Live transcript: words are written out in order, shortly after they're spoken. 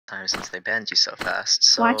time since they banned you so fast.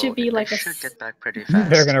 So Watch it be like they a should get back pretty fast.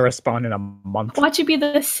 They're gonna respond in a month. Watch it be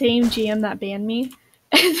the same GM that banned me.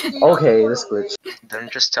 Okay, this glitch. Then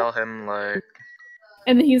just tell him like.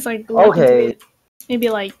 And then he's like, look into Okay. it. Maybe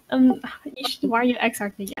like, why are you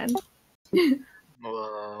X-Arced again?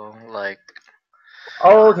 Well, like. If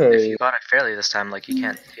Okay. you got it fairly this time, like you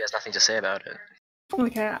can't. He has nothing to say about it.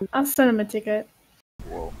 Okay, I'll send him a ticket.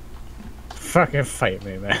 Whoa. Fucking fight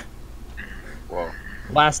me, man. Whoa.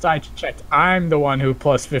 Last I checked, I'm the one who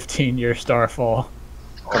plus 15 your Starfall.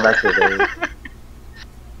 Come back here, baby.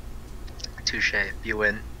 Touche. You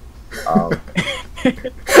win.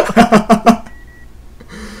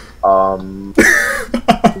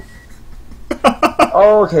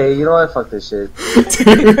 Okay, you know what? Fuck this shit.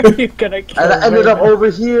 You're gonna kill And I ended up over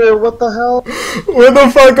here. What the hell? Where the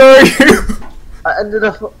fuck are you? I ended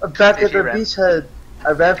up back at the Ram- beachhead.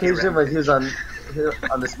 I rampaged him when he was on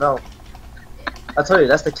this mount. I told you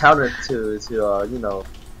that's the counter to you know,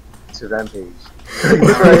 to rampage.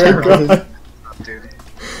 Dude.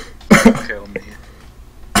 Kill me.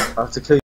 To kill